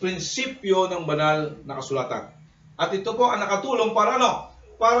nating prinsipyo ng banal na kasulatan. At ito po ang nakatulong para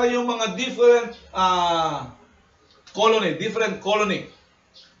para yung mga different colony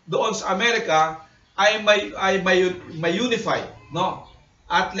doon sa Amerika ay may unify, no?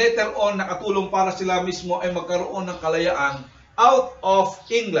 At later on nakatulong para sila mismo ay magkaroon ng kalayaan out of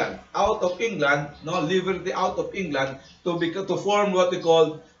England, no, liberty out of England to form what we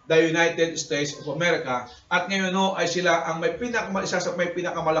call the United States of America. At ngayon ay sila ang isa sa may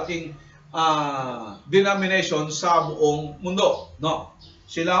pinakamalaking denomination sa buong mundo, no?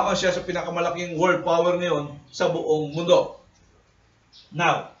 Siya sa pinakamalaking world power ngayon sa buong mundo.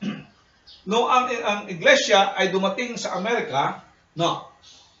 Now, no, ang iglesia ay dumating sa Amerika, no?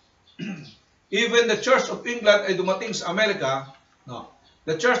 Even the Church of England ay dumating sa Amerika, no?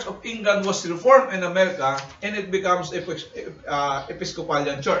 The Church of England was reformed in America and it becomes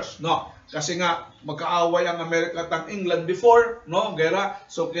Episcopalian Church, no? Kasi nga magkaaway ang Amerika at ang England before, no, gera,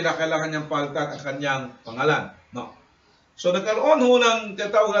 so kinakailangan niyang palitan ang kanyang pangalan, no? So nagkaroon ho ng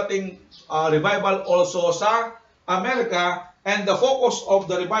tinatawag nating revival also sa Amerika, and the focus of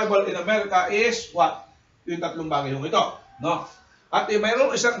the revival in America is what? Yung tatlong bagay ito, no? At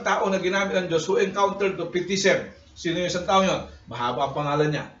mayroon isang tao na ginamit ng Diyos who encountered the Pietism. Sino yung isang tao yun? Mahaba ang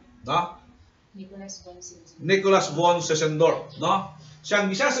pangalan niya, no? Nicholas von Sessendorf, no? Siyang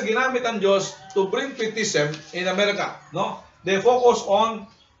isa sa ginamit ng Diyos to bring Pietism in America, no? They focus on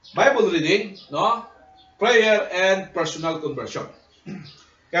Bible reading, no? Prayer and personal conversion.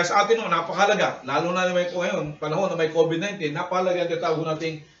 Kaya sa atin napakahalaga, lalo na ngayon, panahon na may COVID-19, napakahalaga ang tinatawag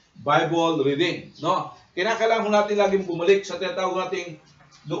nating Bible reading, no? Kinakailangan natin laging bumalik sa tinatawag nating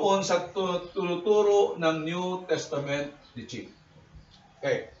doon sa tunuturo ng New Testament teaching.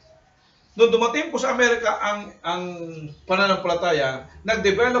 Okay. Nung dumating po sa Amerika ang pananampalataya,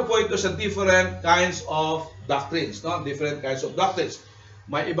 nag-develop po ito sa different kinds of doctrines, no? Different kinds of doctrines.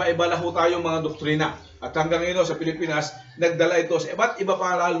 May iba-iba na po tayong mga doktrina. At hanggang ngayon sa Pilipinas, nagdala ito sa iba't iba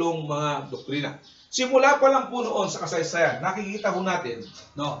pa lalong mga doktrina. Simula pa lang po noon sa kasaysayan, nakikita po natin,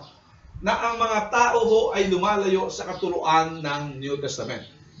 no, na ang mga tao ho ay lumalayo sa katuruan ng New Testament.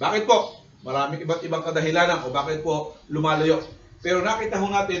 Bakit po? Maraming iba't ibang kadahilanan o bakit po lumalayo. Pero nakita ho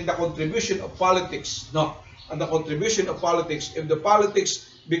natin the contribution of politics, no? And the contribution of politics, if the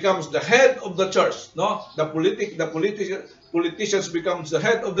politics becomes the head of the church, no? The politicians becomes the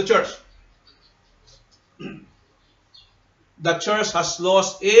head of the church. The church has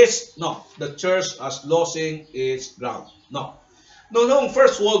lost its, no, the church has losing its ground. No. Noong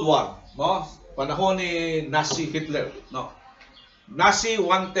First World War, no, panahon ni Nazi Hitler, no. Nazi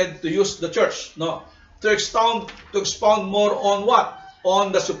wanted to use the church, no, to expound more on what? On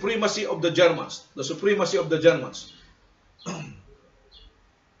the supremacy of the Germans. The supremacy of the Germans.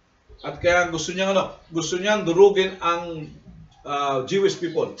 At kaya gusto niya durugin ang Jewish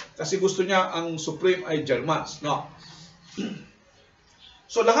people kasi gusto niya ang supreme ay Germans, no.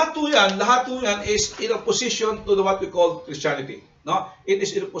 So lahat po yan is in opposition to what we call Christianity, no. It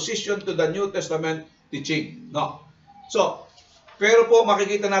is in opposition to the New Testament teaching, no. So, pero po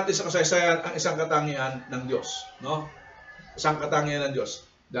makikita natin sa kasaysayan ang isang katangian ng Diyos, no. Isang katangian ng Diyos,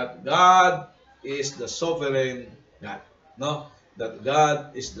 that God is the sovereign God, no. That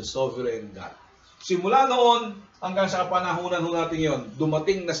God is the sovereign God. Simula noon hanggang sa panahonan natin yon,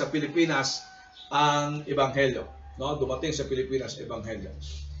 dumating na sa Pilipinas ang Ebanghelyo. No, dumating sa Pilipinas Ebanghelyo.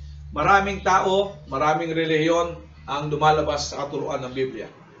 Maraming tao, maraming relihiyon ang lumalabas sa katuruan ng Biblia.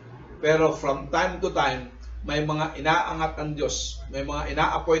 Pero from time to time, may mga inaangat ang Diyos, may mga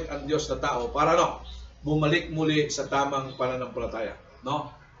ina-appoint ang Diyos na tao para bumalik muli sa tamang pananampalataya, no?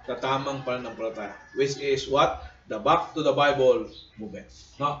 Sa tamang pananampalataya, which is what? The back to the Bible movement,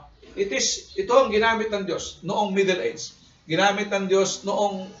 no? Ito ang ginamit ng Diyos noong Middle Age. Ginamit ng Diyos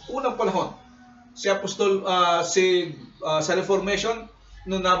noong unang panahon. Si Apostol, sa Reformation,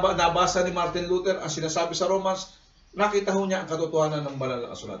 nung nabasa ni Martin Luther ang sinasabi sa Romans, nakita ho niya ang katotohanan ng banal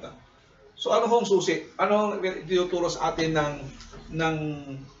na kasulatan. So ano hong susi? Ano hong tinuturo sa atin ng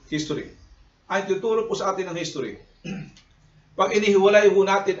history? Ay tinuturo po sa atin ng history. Pag inihiwalay ho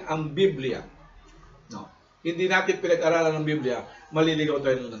natin ang Biblia, no, hindi natin pinag-aralan ng Biblia, maliligaw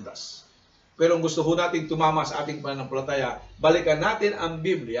tayo ng landas. Pero kung gusto ho natin tumama sa ating pananampalataya, balikan natin ang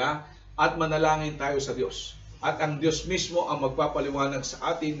Biblia at manalangin tayo sa Diyos. At ang Diyos mismo ang magpapaliwanag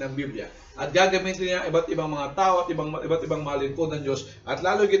sa atin ng Biblia. At gagamitin niya iba't ibang mga tao at iba't ibang mga lingkod ng Diyos. At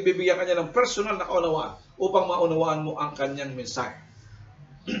lalo higit bibigyan kanya ng personal na kaunawaan upang maunawaan mo ang kanyang mensahe.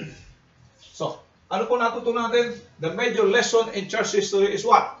 So, ano po natutunan natin? The major lesson in church history is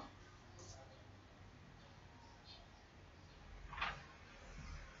what?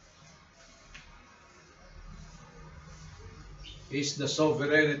 Is the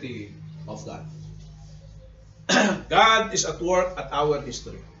sovereignty of God. God is at work at our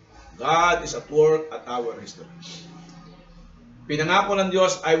history. God is at work at our history. Pinangako ng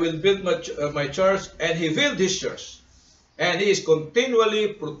Diyos, I will build my church, and He built His church. And He is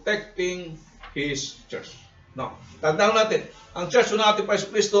continually protecting His church. No. Tandaan natin, ang church ng ating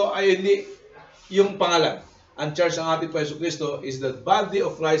Panginoon Kristo ay hindi yung pangalan. Ang church ng ating Panginoon Kristo is the body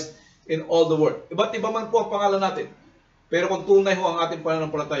of Christ in all the world. Iba't iba man po ang pangalan natin. Pero kung tunay ho ang ating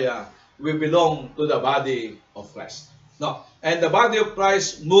pananampalataya, we belong to the body of Christ. No? And the body of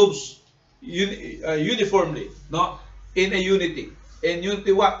Christ moves uniformly, no? In a unity. In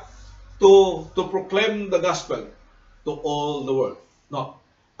unity what? To proclaim the gospel to all the world. No?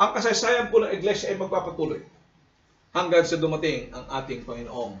 Ang kasaysayan po ng iglesia ay magpapatuloy hanggang sa dumating ang ating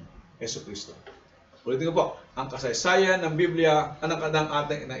Panginoong Jesucristo. Ulitin ko po, ang kasaysayan ng Biblia,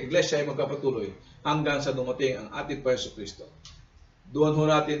 ng iglesia ay magpapatuloy hanggang sa dumating ang ating Panginoong Kristo. Doon ho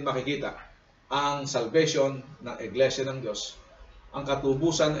natin makikita ang salvation ng iglesia ng Diyos, ang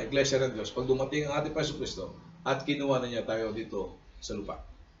katubusan ng iglesia ng Diyos pag dumating ang ating Panginoong Kristo at kinuha na niya tayo dito sa lupa.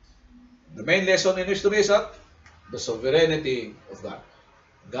 The main lesson in history is the sovereignty of God.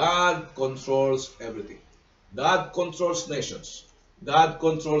 God controls everything. God controls nations. God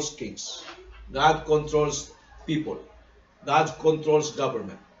controls kings. God controls people. God controls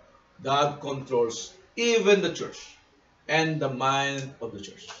government. God controls even the church and the mind of the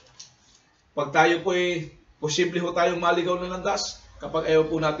church. Pag tayo po posible ho tayong maligaw na landas kapag ayaw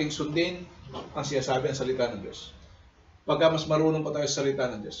po nating sundin ang sinasabi ng salita ng Diyos. Pagka mas marunong pa tayo sa salita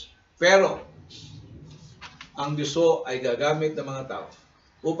ng Diyos. Pero, ang Diyos ho ay gagamit ng mga tao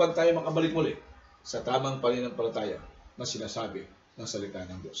upang tayo makabalik muli sa tamang pananampalataya na sinasabi ng salita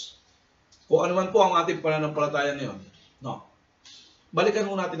ng Diyos. Kung ano man po ang ating pananampalataya ngayon, no, balikan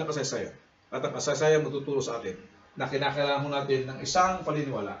ho natin ang kasaysayan. At ang kasaysayan magtuturo sa atin na kinakailangan ho natin ng isang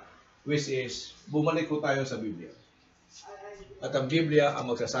paniniwala, which is bumalik ho tayo sa Biblia. At ang Biblia ang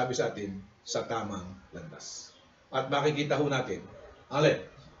magsasabi sa atin sa tamang landas. At makikita ho natin,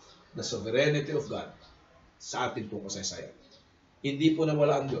 the sovereignty of God sa ating pong kasaysayan. Hindi po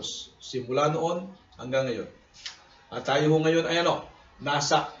nawala ang Diyos simula noon hanggang ngayon. At tayo ho ngayon ay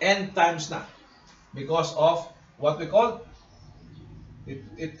nasa end times na because of what we call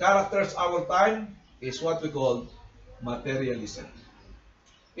it characters our time is what we call materialism.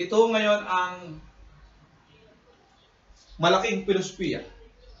 Ito ngayon ang malaking filosofiya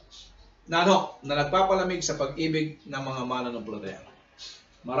na na nagpapalamig sa pag-ibig ng mga mananampalataya.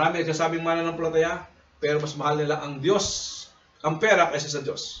 Marami nagsasabing mananampalataya, pero mas mahal nila ang Diyos, ang pera kaysa sa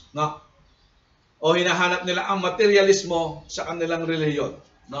Diyos. No? O hinahanap nila ang materialismo sa kanilang relihiyon.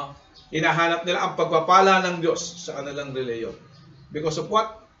 No? Hinahanap nila ang pagpapala ng Diyos sa kanilang relihiyon. Because of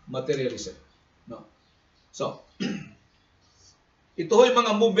what? Materialism. No? So, ito yung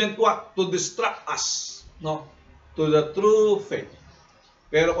mga movement what? To distract us, no? To the true faith.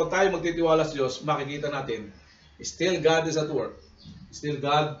 Pero kung tayo magtitiwala sa Diyos, makikita natin, still God is at work. Still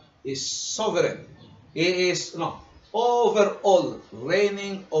God is sovereign. He is over all,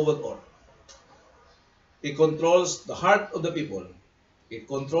 reigning over all. He controls the heart of the people. He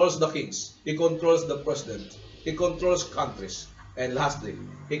controls the kings. He controls the president. He controls countries. And lastly,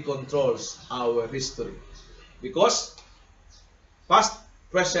 He controls our history. Because past,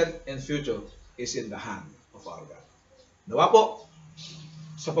 present, and future is in the hand of our God. Nawa po,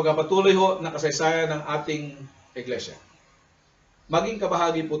 sa pagpapatuloy ho ng kasaysayan ng ating iglesia, maging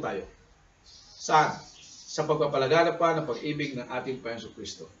kabahagi po tayo. Saan? Sa pagpapalaganap pa ng pag-ibig ng ating Panginoon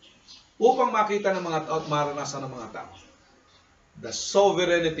Kristo. Upang makita ng mga tao at maranasan ng mga tao the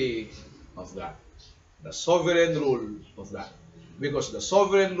sovereignty of God. The sovereign rule of God. Because the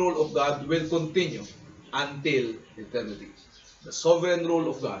sovereign rule of God will continue until eternity. The sovereign rule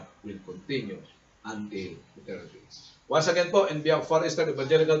of God will continue until eternity. Once again po, in behalf of Far Eastern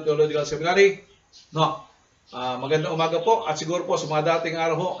Evangelical Theological Seminary, magandang umaga po, at siguro po sa mga dating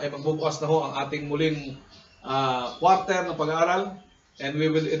araw ho ay magbubukas na ho ang ating muling quarter ng pag-aaral, and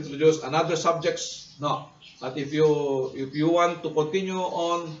we will introduce another subjects. At if you want to continue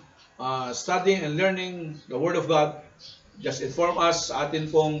on studying and learning the Word of God, just inform us sa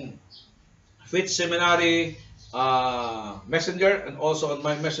atin pong Faith Seminary messenger, and also on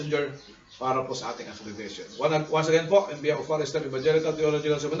my messenger para po sa ating accreditation. Once again po, in behalf of Far Eastern Evangelical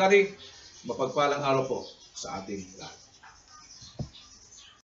Theological Seminary, mapagpalang araw po sa ating lahat.